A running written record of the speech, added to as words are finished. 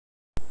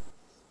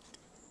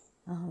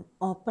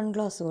Open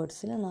close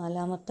വേർഡ്സിൽ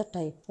നാലാമത്തെ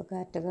type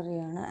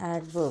കാറ്റഗറിയാണ്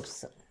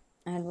adverbs.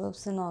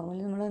 Adverbs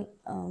normally നമ്മൾ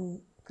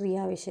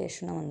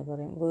ക്രിയാവിശേഷണം എന്ന്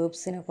പറയും,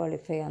 വേർബ്സിനെ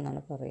ക്വാളിഫൈ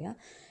ചെയ്യാന്നാണ് പറയുക.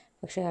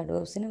 പക്ഷേ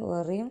ആഡ്വേർബ്സിന്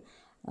വേറെയും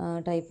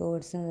ടൈപ്പ്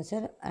വേർഡ്സ് എന്ന്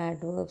വെച്ചാൽ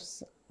adverbs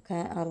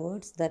R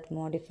words that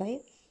modify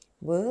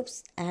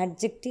verbs,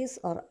 adjectives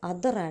or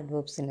other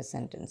adverbs in A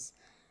sentence.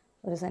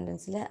 ഒരു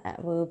സെൻറ്റൻസിൽ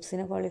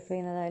വേർബ്സിനെ ക്വാളിഫൈ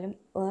ചെയ്യുന്നതായാലും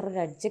വേറൊരു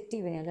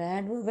അഡ്ജക്റ്റീവിനെ അല്ലെങ്കിൽ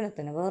ആഡ്വേർബിനെ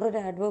തന്നെ വേറൊരു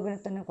ആഡ്വേർബിനെ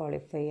തന്നെ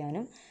ക്വാളിഫൈ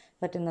ചെയ്യാനും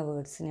പറ്റുന്ന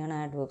വേർഡ്സിനെയാണ്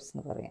ആഡ്വേർബ്സ്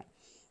എന്ന് പറയുക.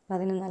 അപ്പോൾ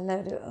അതിന്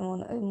നല്ലൊരു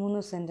മൂന്ന്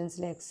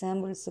സെൻറ്റൻസിലെ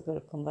എക്സാമ്പിൾസ്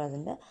കേൾക്കുമ്പോൾ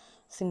അതിൻ്റെ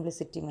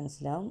സിംപ്ലിസിറ്റി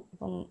മനസ്സിലാവും.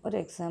 അപ്പം ഒരു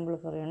എക്സാമ്പിൾ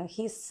പറയുകയാണ്,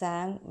 he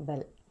San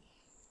well.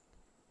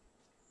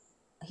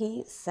 He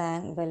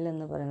San well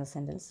എന്ന് പറയുന്ന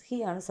സെൻറ്റൻസ്, ഹി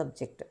ആണ്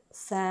സബ്ജക്റ്റ്,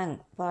 സാങ്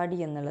പാടി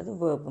എന്നുള്ളത്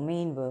വേർബ്,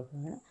 മെയിൻ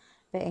വേർബാണ്.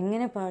 അപ്പോൾ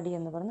എങ്ങനെ പാടി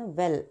എന്ന് പറഞ്ഞാൽ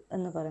വെൽ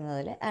എന്ന്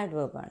പറയുന്നതിൽ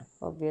ആഡ്വേർബാണ്.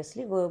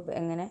 ഒബ്വിയസ്ലി വേർബ്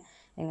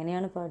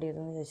എങ്ങനെയാണ്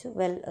പാടിയതെന്ന് ചോദിച്ചു,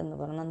 വെൽ എന്ന്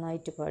പറഞ്ഞാൽ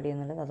നന്നായിട്ട് പാടി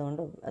എന്നുള്ളത്.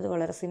 അതുകൊണ്ട് അത്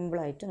വളരെ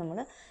സിമ്പിളായിട്ട് നമ്മൾ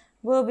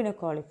വേർബിനെ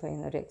ക്വാളിഫൈ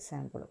ചെയ്യുന്ന ഒരു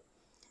എക്സാമ്പിൾ.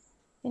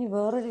 ഇനി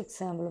വേറൊരു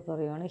എക്സാമ്പിൾ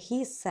പറയുകയാണ്, ഹി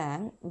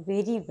സാങ്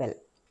വെരി വെൽ.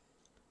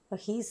 അപ്പോൾ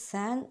ഹി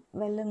സാങ്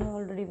വെൽ എന്ന്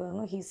ഓൾറെഡി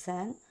പറഞ്ഞു. ഹി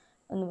സാങ്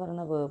എന്ന്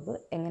പറയുന്ന വേർബ്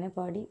എങ്ങനെ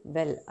പാടി,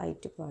 വെൽ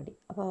ആയിട്ട് പാടി.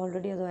 അപ്പോൾ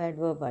ഓൾറെഡി അത്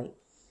ആഡ്വേർബായി.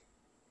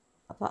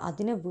 അപ്പോൾ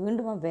അതിനെ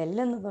വീണ്ടും ആ വെൽ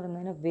എന്ന്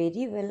പറയുന്നതിന്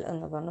വെരി വെൽ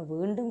എന്ന് പറഞ്ഞ്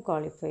വീണ്ടും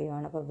ക്വാളിഫൈ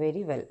ചെയ്യുകയാണ്. അപ്പോൾ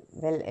വെരി വെൽ,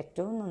 വെൽ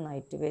ഏറ്റവും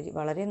നന്നായിട്ട്,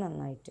 വളരെ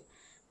നന്നായിട്ട്.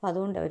 അപ്പോൾ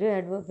അതുകൊണ്ട് ഒരു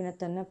ആഡ്വേർബിനെ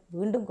തന്നെ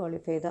വീണ്ടും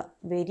ക്വാളിഫൈ ചെയ്ത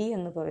വെരി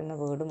എന്ന് പറയുന്ന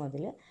വേർഡും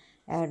അതിൽ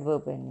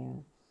ആഡ്വേർബ്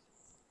തന്നെയാണ്.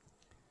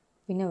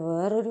 പിന്നെ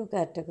വേറൊരു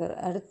കാറ്റഗറി,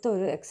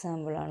 അടുത്തൊരു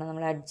എക്സാമ്പിളാണ്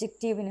നമ്മൾ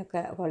അഡ്ജക്റ്റീവിനെ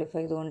ക്വാളിഫൈ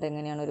ചെയ്തുകൊണ്ട്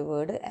എങ്ങനെയാണ് ഒരു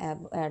വേർഡ്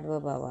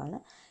ആഡ്വേർബ് ആവുകയാണ്.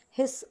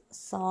 His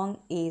song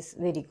is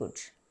very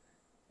good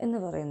എന്ന്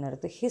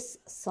പറയുന്നിടത്ത് ഹിസ്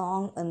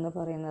സോങ് എന്ന്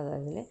പറയുന്നത്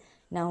അതിൽ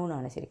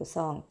നൗണാണ്. ശരിക്കും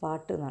സോങ്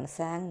പാട്ട് എന്നാണ്,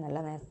 സാങ് എന്നല്ല.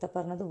 നേരത്തെ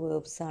പറഞ്ഞത്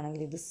വേർബ്സ്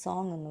ആണെങ്കിൽ ഇത്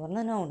സോങ് എന്ന്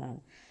പറഞ്ഞാൽ നൗണാണ്.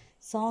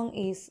 സോങ്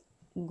ഈസ്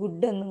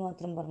ഗുഡ് എന്ന്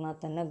മാത്രം പറഞ്ഞാൽ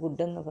തന്നെ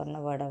ഗുഡ് എന്ന് പറഞ്ഞ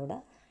വേർഡ് അവിടെ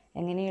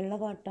എങ്ങനെയുള്ള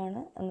പാട്ടാണ്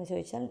എന്ന്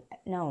ചോദിച്ചാൽ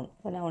നൗൺ.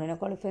 അപ്പോൾ നൗണിനെ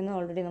ക്വാളിഫൈ ചെയ്യുന്നത്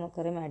ഓൾറെഡി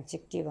നമുക്കറിയാം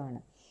ആഡ്ജക്റ്റീവാണ്.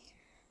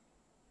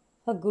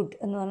 അപ്പോൾ ഗുഡ്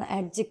എന്ന് പറഞ്ഞാൽ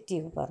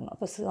ആഡ്ജക്റ്റീവ് പറഞ്ഞു.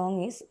 അപ്പോൾ സോങ്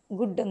ഈസ്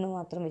ഗുഡ് എന്ന്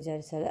മാത്രം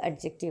വിചാരിച്ചാൽ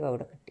അഡ്ജക്റ്റീവ്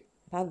അവിടെ കിട്ടി.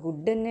 അപ്പോൾ ആ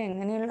ഗുഡ് തന്നെ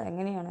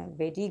എങ്ങനെയാണ്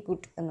വെരി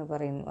ഗുഡ് എന്ന്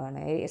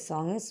പറയുന്നതാണ്.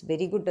 സോങ് ഈസ്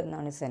വെരി ഗുഡ്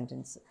എന്നാണ്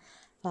സെൻറ്റൻസ്.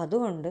 അപ്പോൾ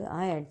അതുകൊണ്ട് ആ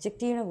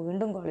അഡ്ജക്റ്റീവിനെ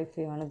വീണ്ടും ക്വാളിഫൈ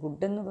ചെയ്യുകയാണ്.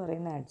 ഗുഡ് എന്ന്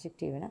പറയുന്ന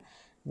അഡ്ജക്റ്റീവിനെ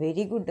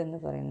വെരി ഗുഡ് എന്ന്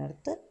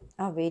പറയുന്നിടത്ത്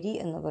ആ വെരി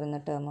എന്ന് പറയുന്ന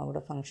ടേം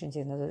അവിടെ ഫങ്ഷൻ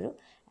ചെയ്യുന്നത് ഒരു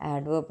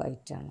ആഡ്വേർബ്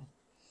ആയിട്ടാണ്.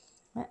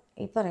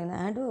 ഈ പറയുന്ന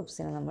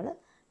ആഡ്വേർബ്സിനെ നമ്മൾ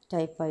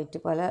ടൈപ്പായിട്ട്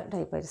പല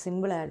ടൈപ്പായിട്ട്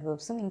സിമ്പിൾ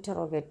ആഡ്വേർബ്സും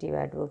ഇൻറ്ററോഗേറ്റീവ്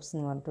ആഡ്വേർബ്സ്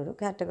എന്ന് പറഞ്ഞിട്ടൊരു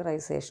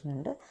കാറ്റഗറൈസേഷൻ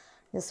ഉണ്ട്.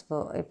 ജസ്റ്റ്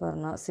ഈ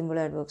പറഞ്ഞ സിമ്പിൾ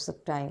ആഡ്വേർബ്സ്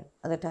ഓഫ് ടൈം,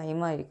 അത്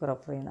ടൈമായിരിക്കും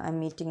റെഫർ ചെയ്യുന്നത്. I M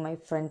meeting my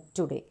friend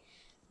today.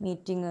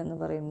 Meeting എന്ന്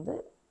പറയുന്നത്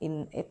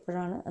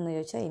എപ്പോഴാണ് എന്ന്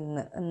ചോദിച്ചാൽ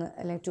ഇന്ന്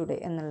അല്ലെങ്കിൽ ടുഡേ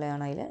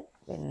എന്നുള്ളതാണ് അതിൽ.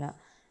 പിന്നെ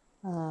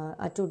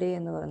ആ ടുഡേ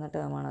എന്ന് പറയുന്ന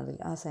ടേമാണ് അതിൽ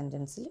ആ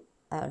സെൻറ്റൻസിൽ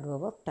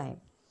ആഡ്വേർബ് ഓഫ് ടൈം.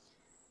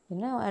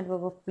 പിന്നെ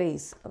ആഡ്വേർബ് ഓഫ്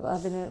പ്ലേസ്,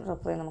 അതിന്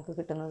റെഫർ ചെയ്യാൻ നമുക്ക്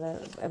കിട്ടുന്നത്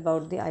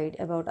about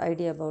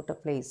idea about A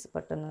place.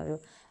 പെട്ടെന്നൊരു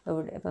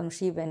ഇപ്പം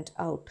ഷീ വെൻറ്റ്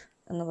ഔട്ട്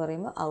എന്ന്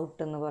പറയുമ്പോൾ ഔട്ട്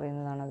എന്ന്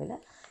പറയുന്നതാണ് അതിൽ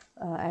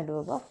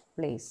ആഡ്വേർബ് ഓഫ്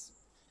പ്ലേസ്.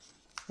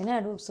 പിന്നെ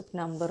ആഡ്വേർബ്സ് ഓഫ്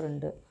നമ്പർ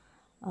ഉണ്ട്.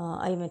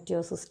 I met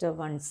your sister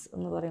once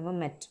എന്ന് പറയുമ്പോൾ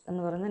മെറ്റ്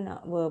എന്ന് പറയുന്ന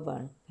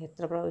വേർബാണ്.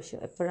 എത്ര പ്രാവശ്യം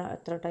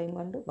എത്ര ടൈം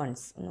കണ്ട്,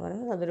 വൺസ് എന്ന്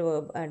പറയുന്നത് അതൊരു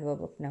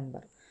ആഡ്വേർബ് ഓഫ്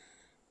നമ്പർ.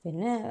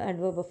 പിന്നെ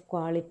adverb of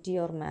quality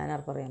or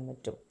manor പറയാൻ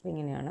പറ്റും.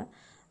 ഇങ്ങനെയാണ്,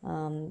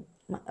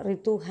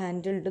 Ritu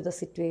handled the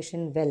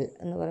situation well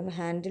എന്ന് പറയുമ്പോൾ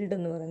ഹാൻഡിൽഡ്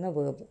എന്ന് പറയുന്ന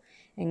വേർബ്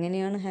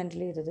എങ്ങനെയാണ്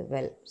ഹാൻഡിൽ ചെയ്തത്,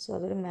 വെൽ. സോ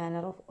അതൊരു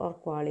മാനർ ഓഫ് ഓർ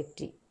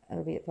ക്വാളിറ്റി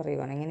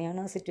പറയുകയാണ്. എങ്ങനെയാണ്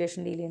ആ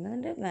സിറ്റുവേഷൻ ഡീൽ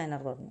ചെയ്യുന്നതിൻ്റെ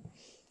മാനർ പറഞ്ഞു.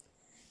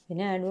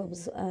 പിന്നെ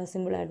adverbs,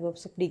 simple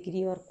adverbs of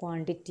degree or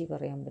quantity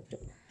പറയാൻ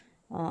പറ്റും.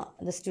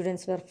 The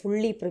students were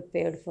fully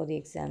prepared for the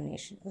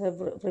examination.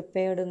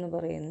 Prepared എന്ന്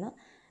പറയുന്ന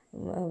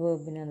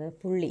വേർബിനത്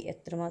ഫുള്ളി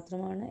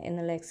എത്രമാത്രമാണ്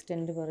എന്നുള്ള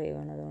എക്സ്റ്റെൻറ്റ്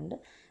പറയുകയാണ്. അതുകൊണ്ട്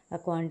ആ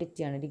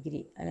ക്വാണ്ടിറ്റിയാണ് ഡിഗ്രി,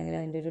 അല്ലെങ്കിൽ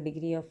അതിൻ്റെ ഒരു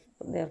degree of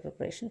their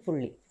preparation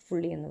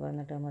fully എന്ന്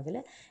പറയുന്ന ടേം അതിൽ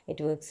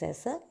it works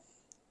as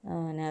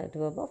A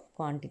adverb of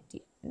quantity.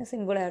 പിന്നെ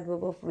സിമ്പിൾ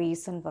ആഡ്വേർബ് ഓഫ്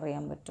റീസൺ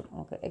പറയാൻ പറ്റും.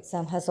 Okay,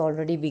 exam has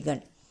already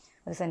begun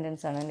ഒരു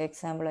സെൻറ്റൻസാണ്. എൻ്റെ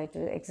എക്സാമ്പിളായിട്ട്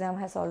exam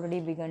has already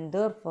begun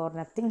therefore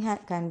nothing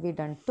can be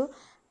done to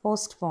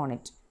postpone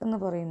it എന്ന്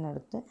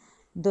പറയുന്നിടത്ത്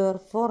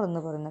ദെർഫോർ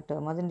എന്ന് പറയുന്ന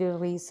ടേം അതിൻ്റെ ഒരു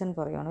റീസൺ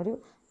പറയുകയാണ്. ഒരു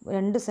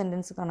രണ്ട്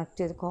സെൻറ്റൻസ് കണക്ട്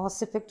ചെയ്ത് കോസ്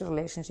എഫക്റ്റ്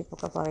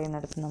റിലേഷൻഷിപ്പൊക്കെ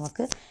പറയുന്നിടത്ത്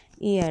നമുക്ക്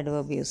ഈ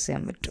ആഡ്വേർബ് യൂസ്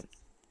ചെയ്യാൻ പറ്റും.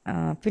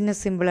 പിന്നെ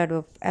സിമ്പിൾ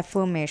ആഡ്വേർബ്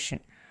അഫർമേഷൻ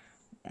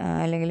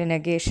അല്ലെങ്കിൽ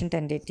നെഗേഷൻ,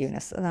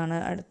 ടെൻറ്റേറ്റീവ്നെസ്, അതാണ്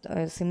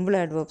അടുത്ത സിമ്പിൾ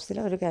ആഡ്വേർബ്സിൽ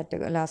ഒരു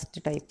ലാസ്റ്റ്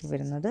ടൈപ്പ്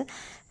വരുന്നത്.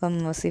 അപ്പം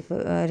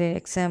ഒരു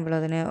എക്സാമ്പിൾ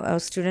അതിന്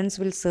students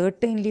will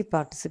സെർട്ടൈൻലി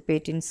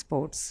participate in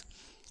sports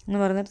എന്ന്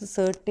പറയുന്നിടത്ത്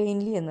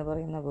സെർട്ടൈൻലി എന്ന്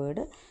പറയുന്ന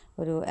വേർഡ്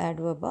ഒരു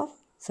ആഡ്വേർബ് ഓഫ്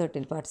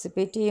സെർട്ടൈൻ,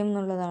 പാർട്ടിസിപ്പേറ്റ് ചെയ്യും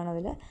എന്നുള്ളതാണ്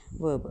അതിൽ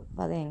വേർബ്.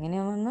 അപ്പോൾ അത്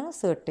എങ്ങനെയാണെന്ന്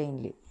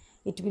സെർട്ടൈൻലി.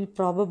 It will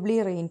probably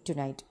rain to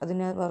night,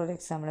 അതിന് വേറൊരു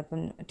എക്സാമ്പിൾ.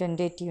 ഇപ്പം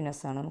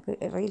ടെൻറ്റേറ്റീവ്നെസ് ആണ്, നമുക്ക്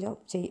റെയിലോ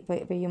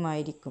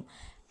പെയ്യുമായിരിക്കും.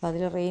 അപ്പോൾ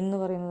അതിൽ റെയിൻ എന്ന്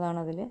പറയുന്നതാണ്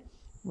അതിൽ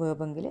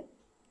വേർബെങ്കിൽ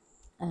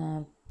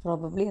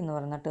പ്രോബബ്ലി എന്ന്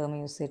പറയുന്ന ടേം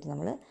യൂസ് ചെയ്തിട്ട്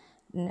നമ്മൾ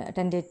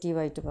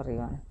ടെൻറ്റേറ്റീവായിട്ട്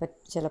പറയുവാണ്.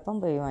 ചിലപ്പം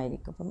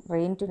പെയ്യുമായിരിക്കും. അപ്പം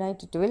rain to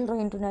night, it will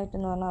rain to night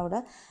എന്ന് പറഞ്ഞാൽ അവിടെ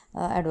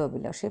ആഡ്വേർബ്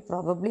ഇല്ല. പക്ഷേ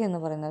പ്രോബബ്ലി എന്ന്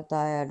പറയുന്നത്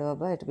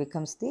adverb, it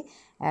becomes the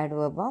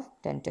adverb of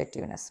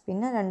ടെൻറ്റേറ്റീവ്നെസ്.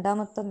 പിന്നെ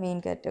രണ്ടാമത്തെ മെയിൻ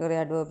കാറ്റഗറി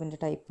ആഡ്വേർബിൻ്റെ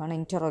ടൈപ്പാണ്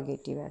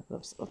ഇൻറ്ററോഗേറ്റീവ്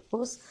ആഡ്വേർബ്സ്.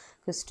 ഓഫ്കോഴ്സ്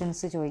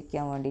ക്വസ്റ്റ്യൻസ്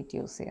ചോദിക്കാൻ വേണ്ടിയിട്ട്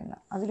യൂസ് ചെയ്യുന്ന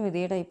അതിലും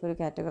ഇതേ ടൈപ്പ് ഒരു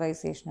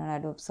കാറ്റഗറൈസേഷനാണ്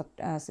adverbs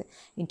of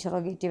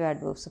interrogative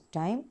adverbs of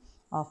time,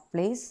 of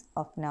place,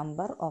 of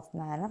number, of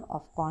manor,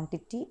 of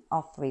quantity,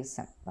 of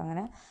reason.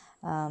 അങ്ങനെ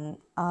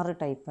 6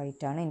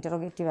 ടൈപ്പായിട്ടാണ്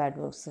ഇൻറ്ററോഗേറ്റീവ്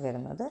ആഡ്വേർബ്സ്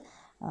വരുന്നത്.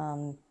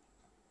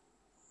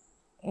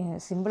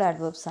 സിമ്പിൾ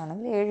ആഡ്വേർബ്സ്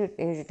ആണെങ്കിൽ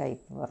 7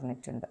 ടൈപ്പ്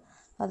പറഞ്ഞിട്ടുണ്ട്.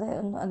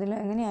 അതിൽ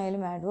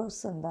എങ്ങനെയായാലും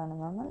ആഡ്വേർബ്സ്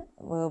എന്താണെന്ന് പറഞ്ഞാൽ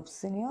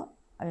വേർബ്സിനെയോ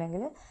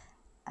അല്ലെങ്കിൽ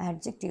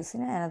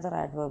ആഡ്ജക്റ്റീവ്സിനെ അനദർ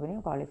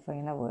ആഡ്വേർബിനെയോ ക്വാളിഫൈ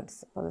ചെയ്യുന്ന വേർഡ്സ്.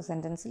 അപ്പോൾ അത്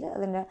സെൻറ്റൻസിൽ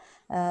അതിൻ്റെ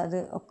അത്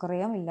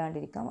ഒക്കറിയാം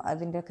ഇല്ലാണ്ടിരിക്കാം.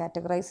 അതിൻ്റെ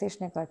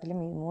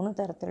കാറ്റഗറൈസേഷനെക്കാട്ടിലും ഈ 3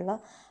 തരത്തിലുള്ള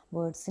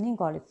വേർഡ്സിനെയും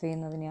ക്വാളിഫൈ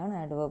ചെയ്യുന്നതിനെയാണ്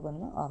ആഡ്വേർബ്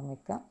എന്ന്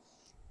ഓർമ്മിക്കുക.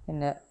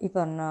 പിന്നെ ഈ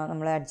പറഞ്ഞ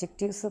നമ്മൾ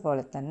ആഡ്ജക്റ്റീവ്സ്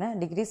പോലെ തന്നെ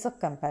degrees of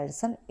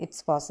comparison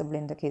it's possible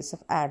in the case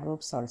of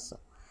adverbs also.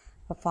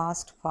 അപ്പോൾ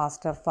fast,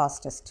 faster,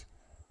 fastest,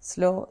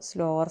 slow,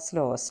 slower,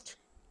 slowest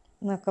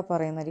എന്നൊക്കെ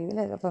പറയുന്ന രീതിയിൽ.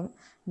 അപ്പം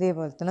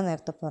ഇതേപോലെ തന്നെ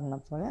നേരത്തെ പറഞ്ഞ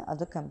പോലെ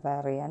അത്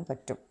കമ്പയർ ചെയ്യാൻ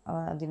പറ്റും.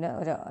 അതിന്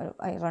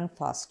I run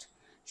fast,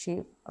 she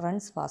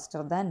runs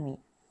faster than me.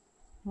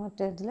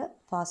 മറ്റേതിൽ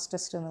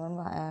fastest എന്ന്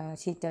പറയുമ്പോൾ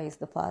cheetah is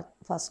the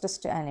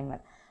fastest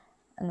animal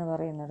എന്ന്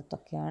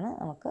പറയുന്നിടത്തൊക്കെയാണ്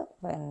നമുക്ക്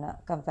പിന്നെ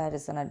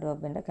കമ്പാരിസൺ,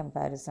 അഡ്വേർബിൻ്റെ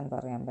കമ്പാരിസൺ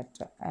പറയാൻ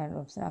പറ്റുക.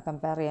 ആഡ്വേർബ്സിനെ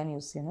കമ്പയർ ചെയ്യാൻ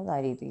യൂസ് ചെയ്യുന്നത് ആ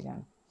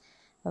രീതിയിലാണ്.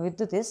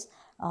 With this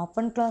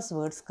open class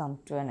words come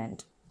to N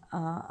end.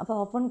 അപ്പോൾ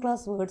ഓപ്പൺ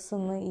ക്ലാസ് വേർഡ്സ്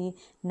എന്ന് ഈ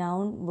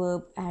നൗൺ,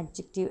 വേർബ്,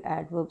 ആഡ്ജക്റ്റീവ്,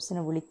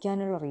 ആഡ്വേർബ്സിനെ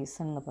വിളിക്കാനുള്ള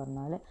റീസൺ എന്ന്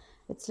പറഞ്ഞാൽ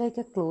it's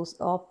like A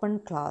open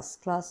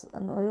class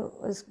ഒരു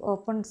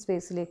ഓപ്പൺ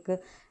സ്പേസിലേക്ക്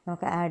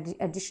നമുക്ക്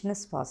അഡിഷൻ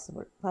ഇസ്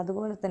പോസിബിൾ. അപ്പോൾ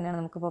അതുപോലെ തന്നെയാണ്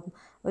നമുക്കിപ്പം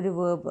ഒരു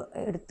വേർബ്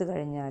എടുത്തു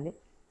കഴിഞ്ഞാൽ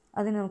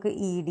അതിന് നമുക്ക്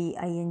ED,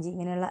 ING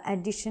ഇങ്ങനെയുള്ള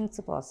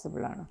അഡിഷൻസ്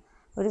പോസിബിളാണ്.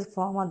 ഒരു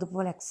ഫോം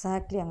അതുപോലെ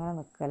എക്സാക്ട്ലി അങ്ങനെ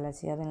നിൽക്കുകയല്ല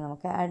ചെയ്യുക, അതിന്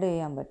നമുക്ക് ആഡ്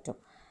ചെയ്യാൻ പറ്റും.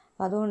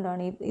 അപ്പോൾ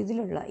അതുകൊണ്ടാണ്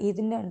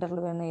ഇതിൻ്റെ അണ്ടറിൽ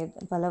വരുന്ന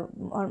പല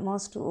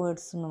ഓൾമോസ്റ്റ്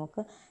വേർഡ്സും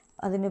നമുക്ക്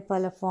അതിന്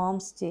പല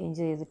ഫോംസ് ചേഞ്ച്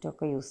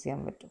ചെയ്തിട്ടൊക്കെ യൂസ്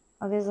ചെയ്യാൻ പറ്റും.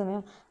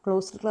 അതേസമയം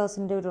ക്ലോസ്ഡ്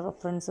ക്ലാസ്സിൻ്റെ ഒരു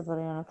റെഫറൻസ്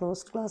പറയുകയാണ്.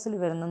 ക്ലോസ്ഡ് ക്ലാസ്സിൽ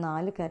വരുന്ന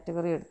 4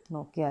 കാറ്റഗറി എടുത്ത്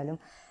നോക്കിയാലും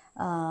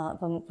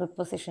ഇപ്പം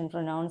preposition,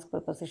 pronounce,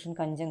 preposition,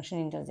 conjunction,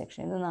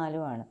 interjection, ഇത്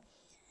 4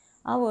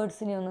 ആ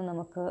വേർഡ്സിനെ ഒന്നും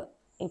നമുക്ക്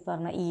ഈ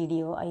പറഞ്ഞ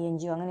EDയോ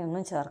INGയോ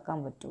അങ്ങനെയൊന്നും ചേർക്കാൻ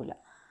പറ്റില്ല.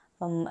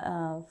 അപ്പം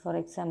ഫോർ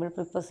എക്സാമ്പിൾ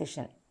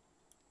പ്രിപ്പൊസിഷൻ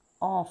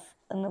ഓഫ്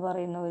എന്ന്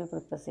പറയുന്ന ഒരു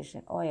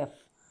പ്രിപ്പൊസിഷൻ OF,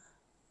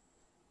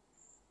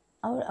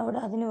 അവിടെ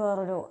അതിന്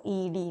വേറൊരു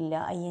ED ഇല്ല,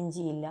 ING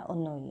ഇല്ല,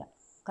 ഒന്നുമില്ല.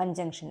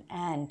 കൺജങ്ഷൻ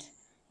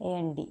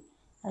AND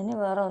അതിന്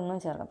വേറെ ഒന്നും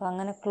ചേർക്കാം. അപ്പോൾ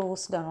അങ്ങനെ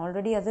ക്ലോസ്ഡ് ആണ്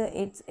ഓൾറെഡി, അത്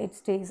ഇറ്റ്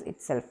സ്റ്റേസ്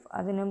ഇറ്റ് സെൽഫ്.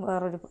 അതിന്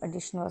വേറൊരു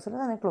അഡീഷണൽ വേർഡ്സ്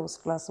അതിന്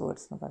ക്ലോസ്ഡ് ക്ലാസ്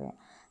വേർഡ്സ് എന്ന് പറയാം.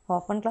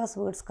 Open class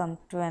words come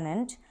to an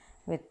end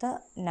with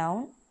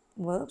noun,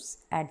 verbs,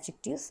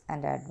 adjectives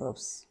and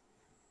adverbs.